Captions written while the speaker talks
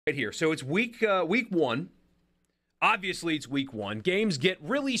Right here. So it's week one. Obviously, it's week one. Games get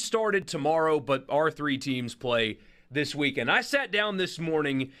really started tomorrow, but our three teams play this weekend. I sat down this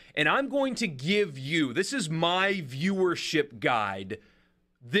morning, and I'm going to give you, this is my viewership guide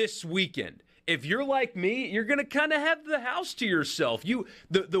this weekend. If you're like me, you're going to kind of have the house to yourself.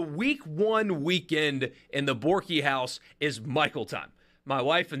 The week one weekend in the Borky house is Michael time. My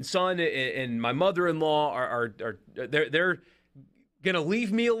wife and son and my mother-in-law they're going to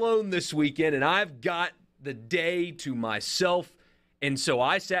leave me alone this weekend, and I've got the day to myself. And so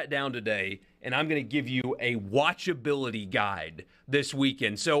I sat down today, and I'm going to give you a watchability guide this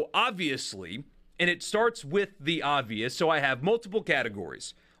weekend. So obviously, and it starts with the obvious, so I have multiple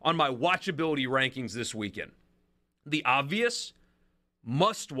categories on my watchability rankings this weekend. The obvious,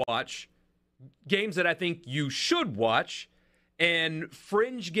 must-watch, games that I think you should watch, and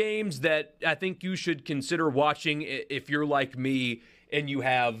fringe games that I think you should consider watching if you're like me and you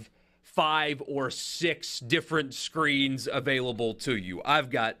have 5 or 6 different screens available to you. I've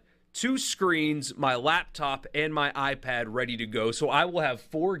got 2 screens, my laptop and my iPad ready to go. So I will have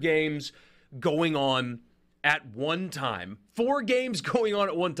 4 games going on at one time. 4 games going on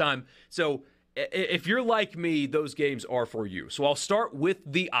at one time. So if you're like me, those games are for you. So I'll start with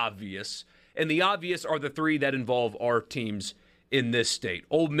the obvious. And the obvious are the 3 that involve our teams in this state.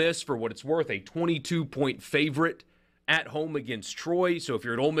 Ole Miss, for what it's worth, a 22-point favorite at home against Troy. So if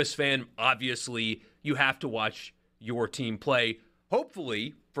you're an Ole Miss fan, obviously you have to watch your team play.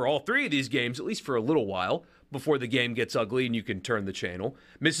 Hopefully, for all 3 of these games, at least for a little while, before the game gets ugly and you can turn the channel.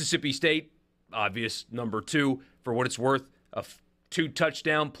 Mississippi State, obvious number 2. For what it's worth, a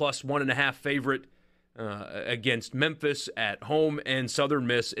 2-touchdown plus 1.5 favorite against Memphis at home. And Southern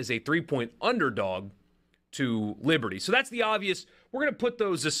Miss is a 3-point underdog to Liberty. So that's the obvious. We're going to put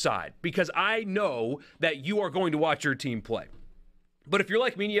those aside because I know that you are going to watch your team play. But if you're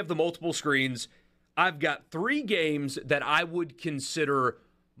like me and you have the multiple screens, I've got 3 games that I would consider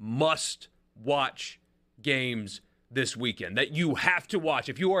must-watch games this weekend that you have to watch.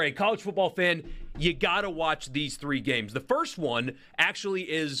 If you are a college football fan, you got to watch these 3 games. The first one actually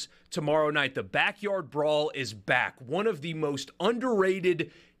is tomorrow night. The Backyard Brawl is back. One of the most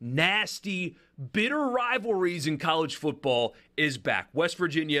underrated, nasty, bitter rivalries in college football is back. West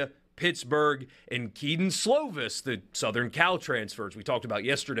Virginia, Pittsburgh, and Keaton Slovis, the Southern Cal transfers we talked about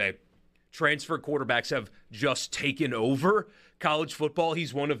yesterday. Transfer quarterbacks have just taken over college football.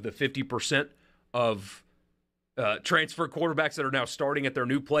 He's one of the 50% of transfer quarterbacks that are now starting at their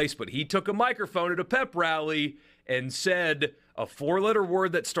new place, but he took a microphone at a pep rally and said a 4-letter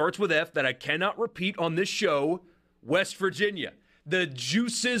word that starts with F that I cannot repeat on this show, West Virginia. The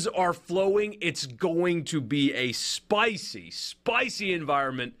juices are flowing. It's going to be a spicy, spicy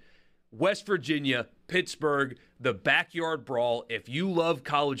environment. West Virginia, Pittsburgh, the Backyard Brawl. If you love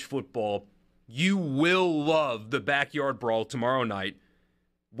college football, you will love the Backyard Brawl tomorrow night.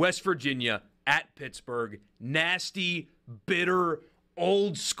 West Virginia at Pittsburgh. Nasty, bitter,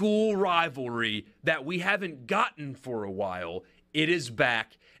 old school rivalry that we haven't gotten for a while. It is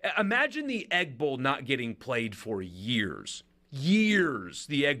back. Imagine the Egg Bowl not getting played for years. Years,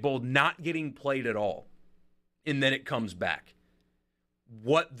 the Egg Bowl not getting played at all. And then it comes back.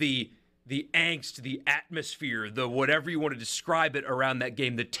 What the angst, the atmosphere, the whatever you want to describe it around that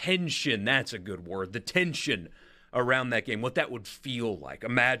game, the tension, that's a good word, the tension around that game, what that would feel like.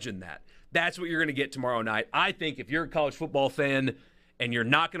 Imagine that. That's what you're going to get tomorrow night. I think if you're a college football fan and you're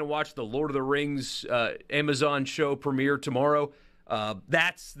not going to watch the Lord of the Rings Amazon show premiere tomorrow,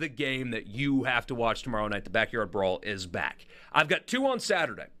 that's the game that you have to watch tomorrow night. The Backyard Brawl is back. I've got 2 on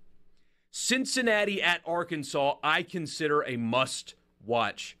Saturday. Cincinnati at Arkansas, I consider a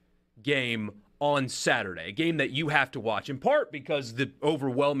must-watch game on Saturday, a game that you have to watch, in part because the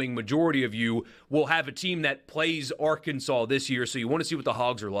overwhelming majority of you will have a team that plays Arkansas this year, so you want to see what the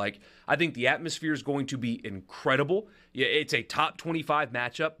Hogs are like. I think the atmosphere is going to be incredible. Yeah, it's a top 25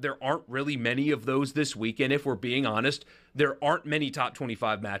 matchup. There aren't really many of those this weekend, if we're being honest. There aren't many top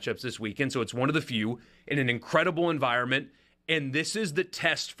 25 matchups this weekend, so it's one of the few in an incredible environment, and this is the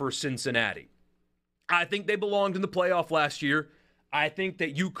test for Cincinnati. I think they belonged in the playoff last year. I think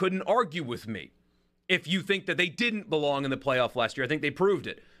that you couldn't argue with me if you think that they didn't belong in the playoff last year. I think they proved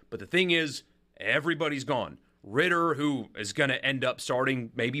it. But the thing is, everybody's gone. Ritter, who is going to end up starting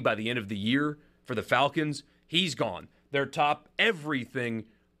maybe by the end of the year for the Falcons, he's gone. Their top everything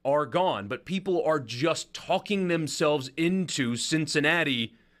are gone. But people are just talking themselves into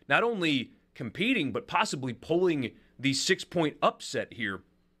Cincinnati not only competing, but possibly pulling the 6-point upset here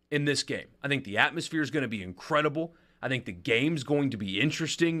in this game. I think the atmosphere is going to be incredible. I think the game's going to be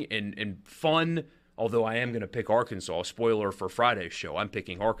interesting and fun Although I am going to pick Arkansas. Spoiler for Friday's show. I'm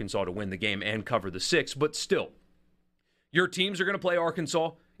picking Arkansas to win the game and cover the 6. But still, your teams are going to play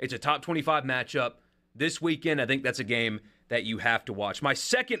Arkansas. It's a top 25 matchup. This weekend, I think that's a game that you have to watch. My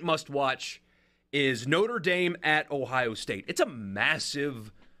second must-watch is Notre Dame at Ohio State. It's a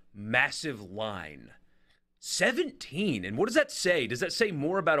massive, massive line. 17. And what does that say? Does that say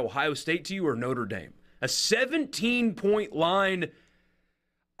more about Ohio State to you or Notre Dame? A 17-point line.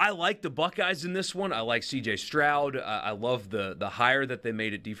 I like the Buckeyes in this one. I like C.J. Stroud. I love the hire that they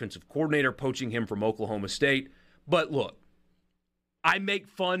made at defensive coordinator, poaching him from Oklahoma State. But look, I make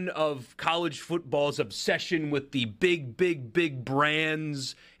fun of college football's obsession with the big, big, big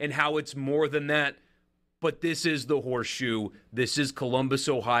brands and how it's more than that. But this is the horseshoe. This is Columbus,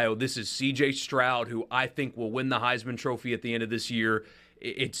 Ohio. This is C.J. Stroud, who I think will win the Heisman Trophy at the end of this year.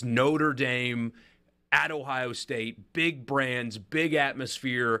 It's Notre Dame at Ohio State. Big brands, big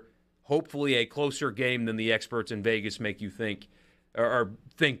atmosphere. Hopefully a closer game than the experts in Vegas make you think, or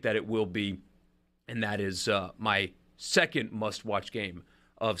think that it will be. And that is my second must-watch game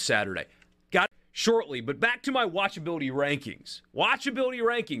of Saturday. Got it shortly, but back to my watchability rankings. Watchability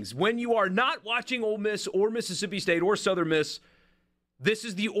rankings. When you are not watching Ole Miss or Mississippi State or Southern Miss, this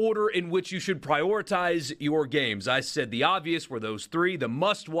is the order in which you should prioritize your games. I said the obvious were those 3. The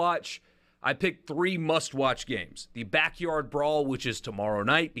must-watch, I picked 3 must-watch games. The Backyard Brawl, which is tomorrow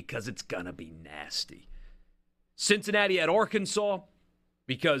night, because it's going to be nasty. Cincinnati at Arkansas,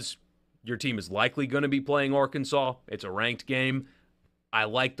 because your team is likely going to be playing Arkansas. It's a ranked game. I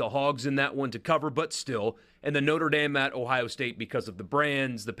like the Hogs in that one to cover, but still. And the Notre Dame at Ohio State because of the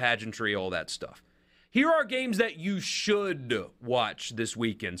brands, the pageantry, all that stuff. Here are games that you should watch this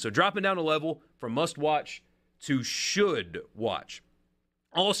weekend. So dropping down a level from must-watch to should-watch.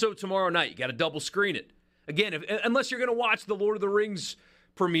 Also, tomorrow night, you got to double screen it. Again, unless you're going to watch the Lord of the Rings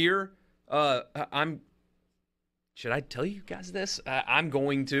premiere, should I tell you guys this? I'm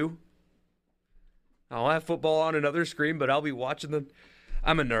going to. I'll have football on another screen, but I'll be watching them.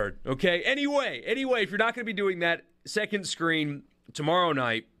 I'm a nerd, okay? Anyway, if you're not going to be doing that, second screen tomorrow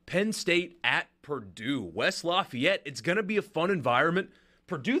night, Penn State at Purdue. West Lafayette, it's going to be a fun environment.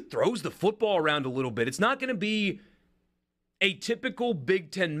 Purdue throws the football around a little bit. It's not going to be a typical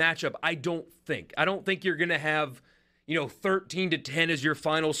Big Ten matchup, I don't think. I don't think you're going to have, 13-10 as your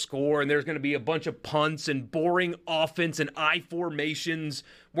final score, and there's going to be a bunch of punts and boring offense and I formations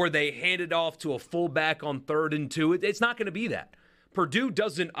where they hand it off to a fullback on 3rd and 2. It's not going to be that. Purdue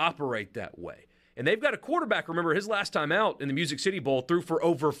doesn't operate that way. And they've got a quarterback, remember, his last time out in the Music City Bowl threw for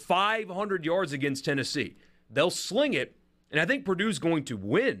over 500 yards against Tennessee. They'll sling it, and I think Purdue's going to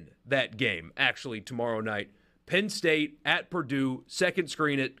win that game, actually, tomorrow night. Penn State at Purdue, second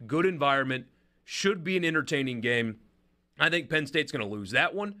screen it, good environment, should be an entertaining game. I think Penn State's going to lose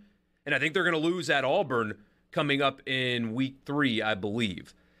that one, and I think they're going to lose at Auburn coming up in week 3, I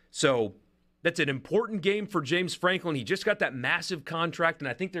believe. So that's an important game for James Franklin. He just got that massive contract, and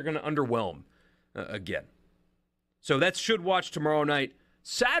I think they're going to underwhelm again. So that should watch tomorrow night.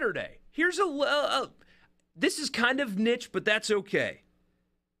 Saturday, here's this is kind of niche, but that's okay.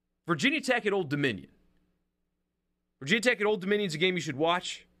 Virginia Tech at Old Dominion. Virginia Tech at Old Dominion is a game you should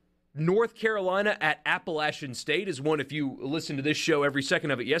watch. North Carolina at Appalachian State is one. If you listen to this show every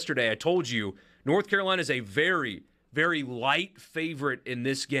second of it yesterday, I told you North Carolina is a very, very light favorite in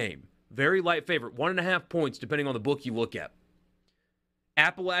this game. Very light favorite. 1.5 points, depending on the book you look at.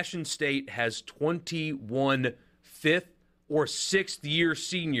 Appalachian State has 21 fifth or sixth year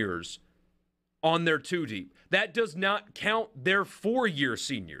seniors on their 2-deep. That does not count their 4-year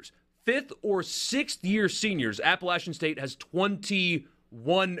seniors. 5th or 6th year seniors, Appalachian State has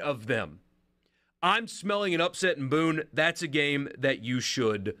 21 of them. I'm smelling an upset in Boone. That's a game that you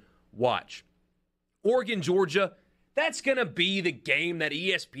should watch. Oregon, Georgia, that's going to be the game that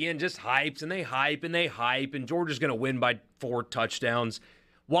ESPN just hypes, and they hype, and they hype, and Georgia's going to win by 4 touchdowns.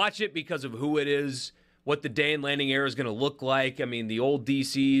 Watch it because of who it is, what the Dan Lanning era is going to look like. I mean, the old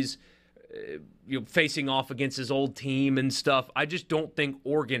DCs, facing off against his old team and stuff. I just don't think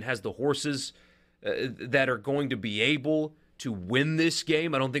Oregon has the horses that are going to be able to win this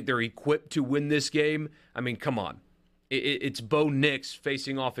game. I don't think they're equipped to win this game. I mean, come on. It's Bo Nix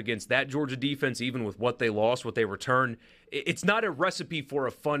facing off against that Georgia defense, even with what they lost, what they returned. It's not a recipe for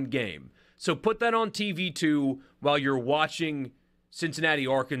a fun game. So put that on TV too while you're watching Cincinnati,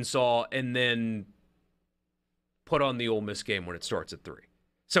 Arkansas, and then put on the Ole Miss game when it starts at 3.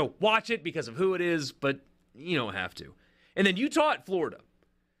 So watch it because of who it is, but you don't have to. And then Utah at Florida.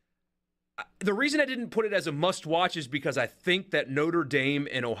 The reason I didn't put it as a must-watch is because I think that Notre Dame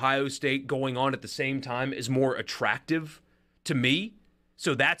and Ohio State going on at the same time is more attractive to me.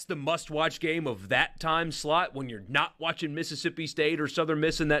 So that's the must-watch game of that time slot when you're not watching Mississippi State or Southern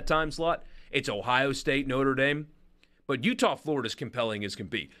Miss in that time slot. It's Ohio State, Notre Dame. But Utah, Florida is compelling as can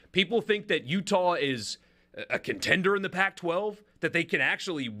be. People think that Utah is a contender in the Pac-12, that they can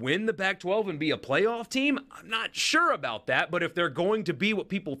actually win the Pac-12 and be a playoff team. I'm not sure about that, but if they're going to be what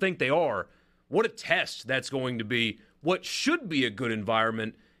people think they are, what a test that's going to be. What should be a good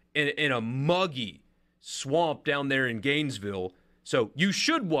environment in a muggy swamp down there in Gainesville. So you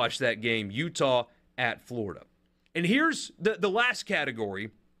should watch that game, Utah at Florida. And here's the last category,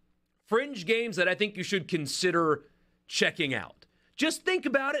 fringe games that I think you should consider checking out. Just think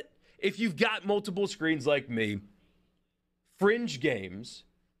about it. If you've got multiple screens like me, fringe games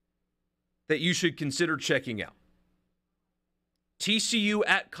that you should consider checking out. TCU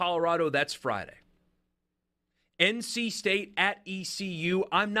at Colorado, that's Friday. NC State at ECU.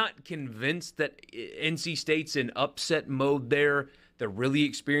 I'm not convinced that NC State's in upset mode there. They're really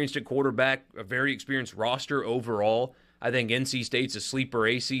experienced at quarterback, a very experienced roster overall. I think NC State's a sleeper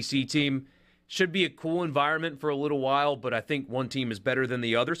ACC team. Should be a cool environment for a little while, but I think one team is better than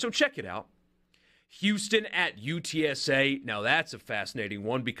the other, so check it out. Houston at UTSA. Now that's a fascinating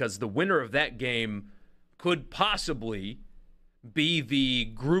one because the winner of that game could possibly be the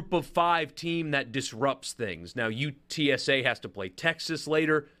group of 5 team that disrupts things. Now, UTSA has to play Texas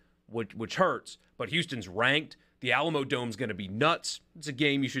later, which hurts, but Houston's ranked. The Alamo Dome's going to be nuts. It's a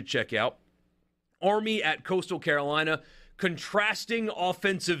game you should check out. Army at Coastal Carolina, contrasting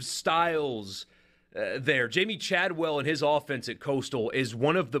offensive styles there. Jamie Chadwell and his offense at Coastal is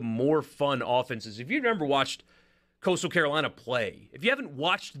one of the more fun offenses. If you've never watched Coastal Carolina play, if you haven't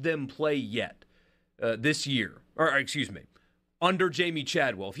watched them play yet this year, under Jamie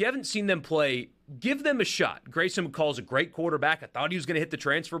Chadwell. If you haven't seen them play, give them a shot. Grayson McCall's a great quarterback. I thought he was going to hit the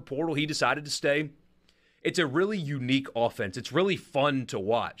transfer portal. He decided to stay. It's a really unique offense. It's really fun to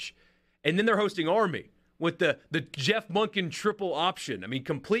watch. And then they're hosting Army with the Jeff Monken triple option. I mean,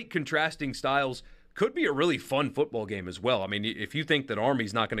 complete contrasting styles. Could be a really fun football game as well. I mean, if you think that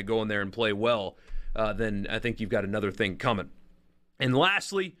Army's not going to go in there and play well, then I think you've got another thing coming. And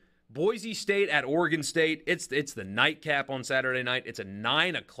lastly, Boise State at Oregon State. It's the nightcap on Saturday night. It's a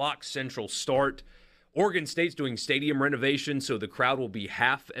 9 o'clock Central start. Oregon State's doing stadium renovation, so the crowd will be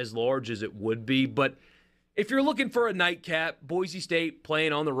half as large as it would be. But if you're looking for a nightcap, Boise State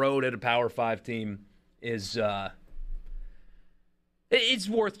playing on the road at a Power 5 team is it's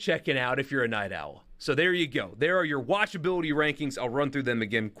worth checking out if you're a night owl. So there you go. There are your watchability rankings. I'll run through them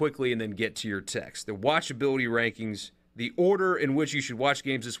again quickly and then get to your text. The watchability rankings, the order in which you should watch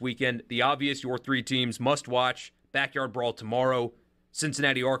games this weekend, the obvious, your 3 teams must watch. Backyard Brawl tomorrow.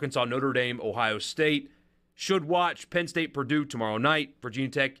 Cincinnati, Arkansas, Notre Dame, Ohio State. Should watch Penn State, Purdue tomorrow night. Virginia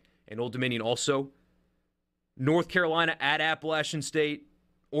Tech and Old Dominion also. North Carolina at Appalachian State.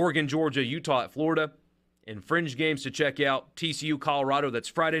 Oregon, Georgia, Utah at Florida. And fringe games to check out. TCU, Colorado, that's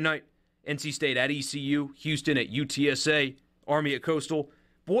Friday night. NC State at ECU. Houston at UTSA. Army at Coastal.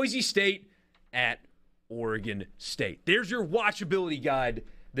 Boise State at Oregon State. There's your watchability guide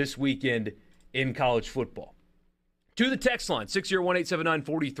this weekend in college football. To the text line,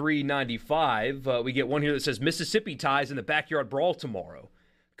 601-879-4395. We get one here that says Mississippi ties in the Backyard Brawl tomorrow.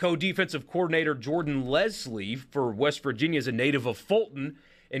 Co-defensive coordinator Jordan Leslie for West Virginia is a native of Fulton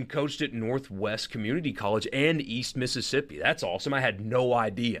and coached at Northwest Community College and East Mississippi. That's awesome. I had no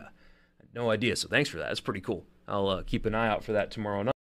idea. So thanks for that. That's pretty cool. I'll keep an eye out for that tomorrow night.